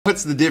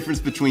What's the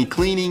difference between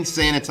cleaning,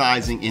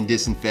 sanitizing, and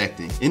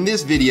disinfecting? In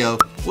this video,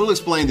 we'll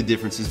explain the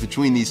differences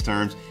between these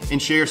terms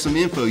and share some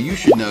info you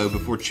should know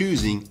before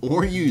choosing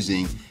or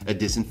using a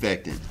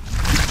disinfectant.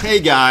 Hey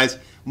guys,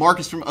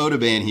 Marcus from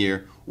Odoban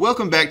here.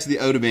 Welcome back to the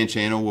Odoban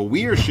channel where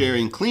we are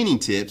sharing cleaning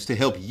tips to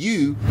help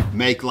you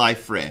make life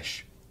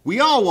fresh. We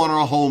all want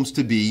our homes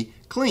to be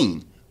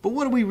clean, but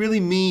what do we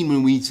really mean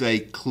when we say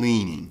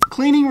cleaning?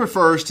 Cleaning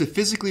refers to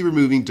physically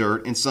removing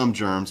dirt and some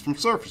germs from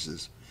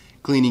surfaces.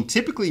 Cleaning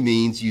typically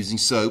means using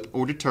soap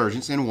or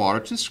detergents and water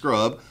to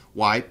scrub,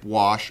 wipe,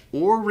 wash,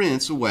 or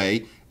rinse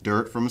away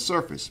dirt from a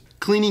surface.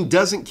 Cleaning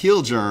doesn't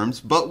kill germs,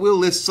 but will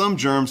lift some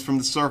germs from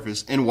the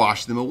surface and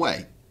wash them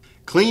away.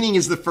 Cleaning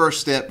is the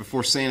first step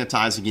before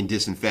sanitizing and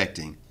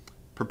disinfecting,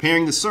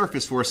 preparing the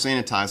surface for a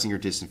sanitizing or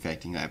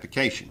disinfecting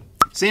application.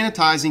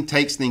 Sanitizing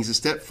takes things a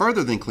step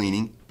further than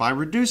cleaning by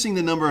reducing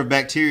the number of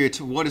bacteria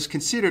to what is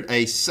considered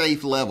a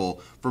safe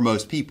level for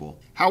most people.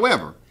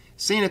 However,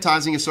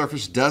 sanitizing a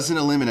surface doesn't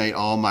eliminate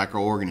all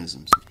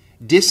microorganisms.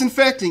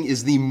 Disinfecting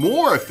is the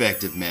more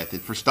effective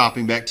method for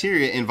stopping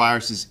bacteria and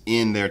viruses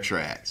in their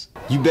tracks.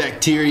 You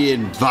bacteria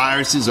and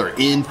viruses are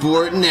in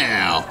for it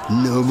now.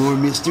 No more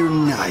Mr.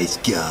 Nice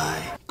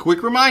Guy.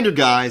 Quick reminder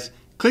guys,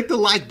 click the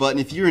like button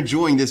if you're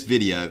enjoying this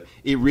video.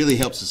 It really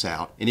helps us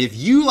out. And if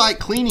you like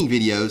cleaning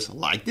videos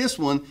like this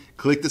one,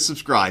 click the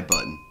subscribe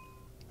button.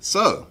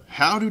 So,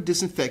 how do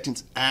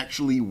disinfectants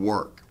actually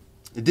work?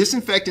 The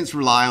disinfectants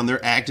rely on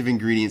their active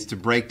ingredients to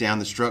break down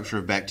the structure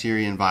of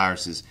bacteria and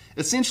viruses,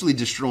 essentially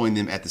destroying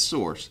them at the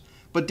source.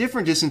 But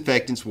different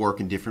disinfectants work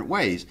in different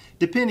ways,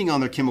 depending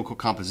on their chemical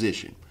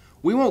composition.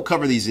 We won't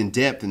cover these in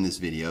depth in this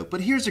video,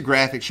 but here's a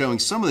graphic showing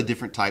some of the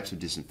different types of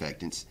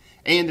disinfectants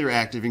and their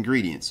active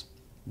ingredients.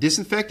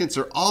 Disinfectants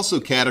are also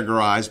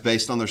categorized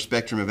based on their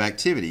spectrum of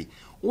activity,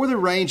 or the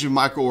range of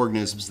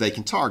microorganisms they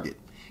can target.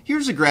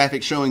 Here's a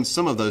graphic showing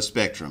some of those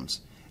spectrums.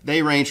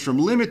 They range from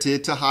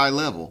limited to high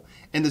level,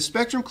 and the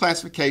spectrum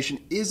classification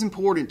is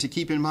important to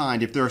keep in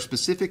mind if there are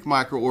specific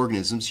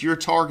microorganisms you're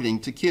targeting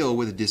to kill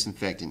with a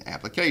disinfectant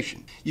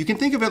application. You can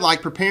think of it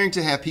like preparing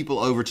to have people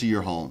over to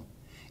your home.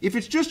 If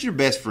it's just your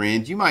best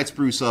friend, you might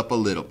spruce up a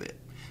little bit.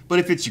 But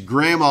if it's your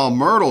Grandma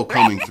Myrtle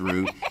coming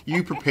through,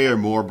 you prepare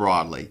more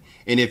broadly.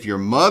 And if your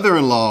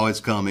mother-in-law is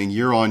coming,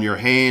 you're on your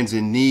hands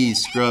and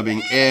knees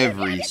scrubbing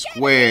every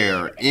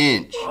square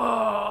inch.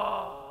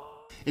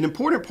 An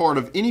important part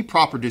of any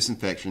proper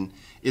disinfection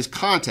is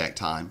contact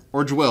time,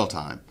 or dwell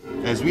time,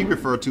 as we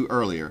referred to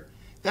earlier.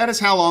 That is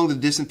how long the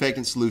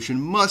disinfectant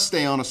solution must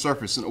stay on a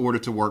surface in order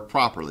to work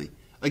properly.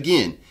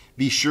 Again,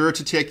 be sure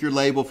to check your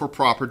label for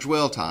proper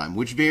dwell time,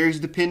 which varies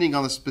depending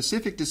on the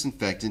specific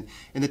disinfectant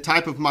and the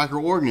type of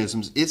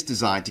microorganisms it's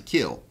designed to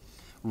kill.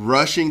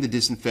 Rushing the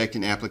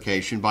disinfectant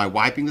application by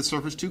wiping the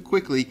surface too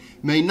quickly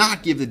may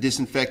not give the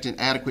disinfectant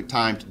adequate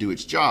time to do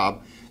its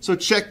job, so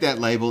check that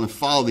label and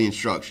follow the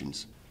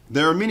instructions.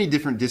 There are many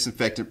different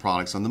disinfectant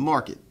products on the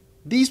market.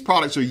 These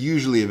products are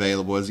usually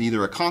available as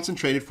either a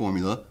concentrated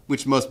formula,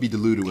 which must be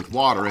diluted with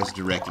water as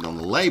directed on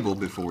the label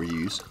before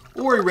use,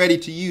 or a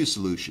ready-to-use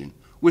solution.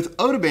 With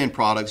Odoban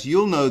products,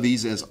 you'll know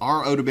these as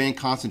our Odoban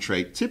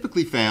concentrate,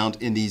 typically found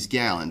in these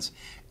gallons,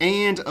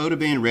 and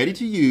Odoban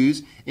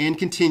ready-to-use and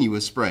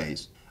continuous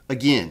sprays.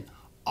 Again,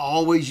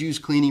 always use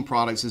cleaning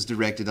products as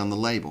directed on the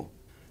label.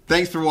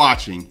 Thanks for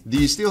watching. Do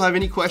you still have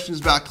any questions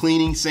about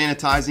cleaning,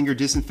 sanitizing, or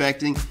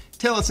disinfecting?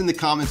 Tell us in the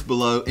comments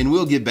below and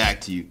we'll get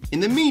back to you. In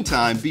the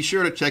meantime, be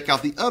sure to check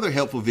out the other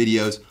helpful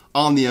videos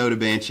on the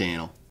Odoban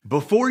channel.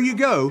 Before you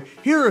go,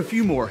 here are a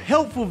few more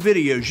helpful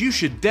videos you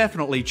should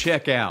definitely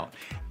check out.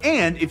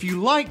 And if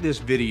you like this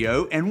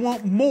video and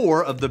want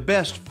more of the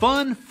best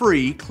fun,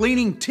 free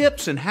cleaning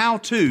tips and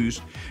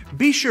how-tos,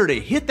 be sure to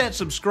hit that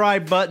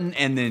subscribe button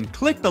and then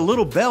click the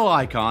little bell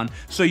icon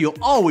so you'll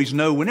always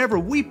know whenever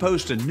we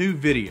post a new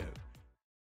video.